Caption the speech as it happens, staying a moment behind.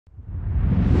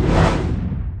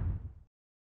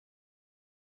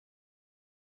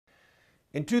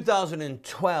In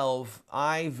 2012,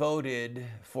 I voted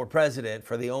for president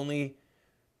for the only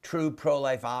true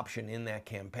pro-life option in that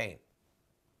campaign.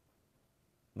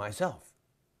 Myself.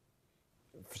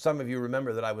 Some of you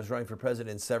remember that I was running for president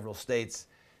in several states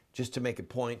just to make a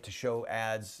point to show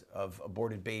ads of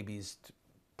aborted babies to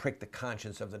prick the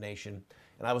conscience of the nation.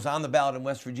 And I was on the ballot in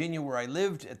West Virginia where I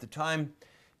lived at the time,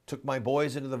 took my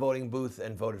boys into the voting booth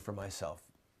and voted for myself.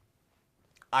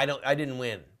 I didn't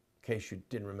win, in case you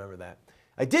didn't remember that.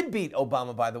 I did beat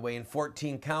Obama, by the way, in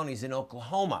 14 counties in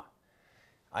Oklahoma.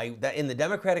 In the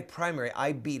Democratic primary,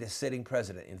 I beat a sitting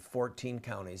president in 14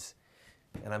 counties,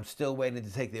 and I'm still waiting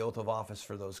to take the oath of office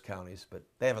for those counties, but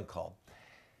they haven't called.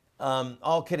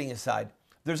 All kidding aside,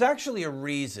 there's actually a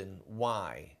reason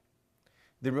why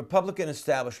the Republican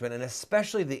establishment, and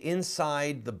especially the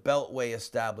inside the Beltway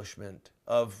establishment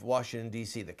of Washington,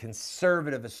 D.C., the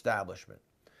conservative establishment,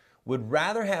 would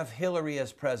rather have Hillary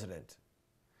as president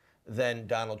than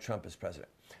Donald Trump as president.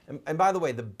 And by the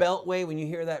way, the Beltway, when you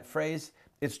hear that phrase,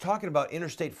 it's talking about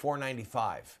Interstate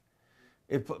 495.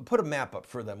 Put a map up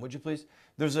for them, would you please?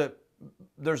 There's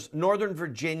Northern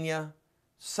Virginia,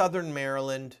 Southern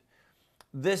Maryland.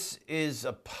 This is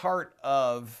a part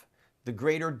of the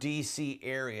greater DC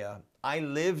area. I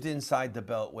lived inside the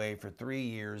Beltway for 3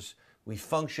 years. We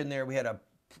functioned there. We had an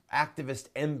activist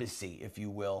embassy, if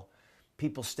you will.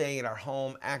 People staying at our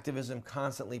home, activism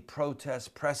constantly, protests,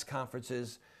 press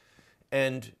conferences.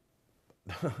 And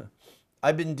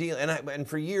I've been dealing, and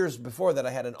for years before that,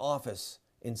 I had an office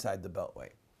inside the Beltway.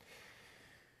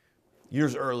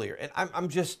 Years earlier. And I'm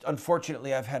just,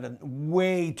 unfortunately, I've had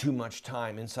way too much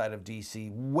time inside of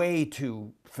DC, way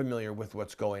too familiar with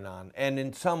what's going on, and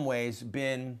in some ways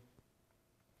been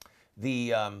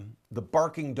the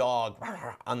barking dog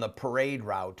on the parade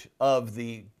route of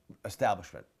the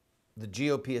establishment, the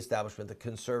GOP establishment, the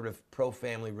conservative,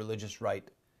 pro-family, religious right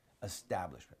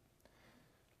establishment.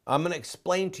 I'm going to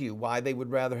explain to you why they would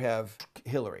rather have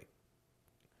Hillary.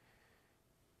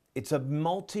 It's a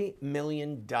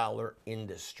multi-million-dollar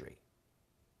industry.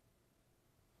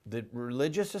 The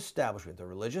religious establishment, the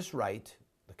religious right,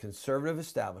 the conservative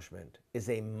establishment is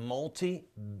a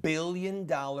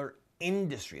multi-billion-dollar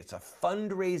industry. It's a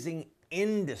fundraising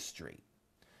industry.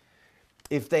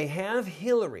 If they have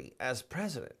Hillary as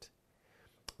president,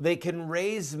 they can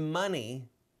raise money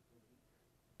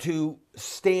to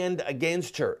stand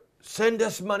against her. Send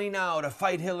us money now to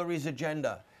fight Hillary's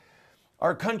agenda.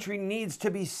 Our country needs to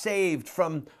be saved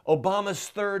from Obama's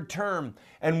third term,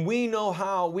 and we know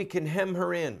how we can hem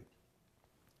her in.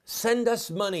 Send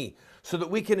us money so that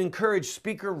we can encourage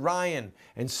Speaker Ryan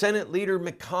and Senate Leader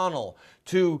McConnell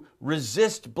to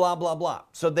resist blah, blah, blah.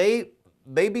 So they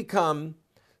become,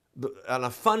 on a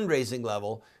fundraising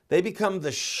level, they become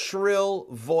the shrill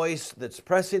voice that's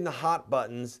pressing the hot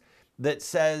buttons that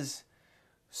says,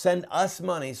 send us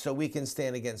money so we can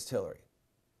stand against Hillary.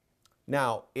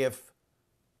 Now, if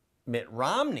Mitt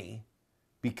Romney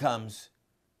becomes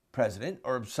president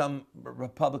or some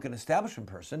Republican establishment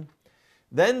person,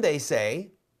 then they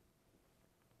say,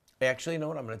 actually, you know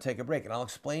what, I'm going to take a break and I'll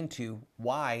explain to you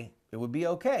why it would be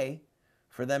okay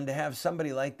for them to have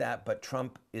somebody like that, but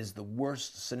Trump is the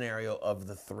worst scenario of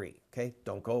the three. Okay,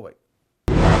 don't go away.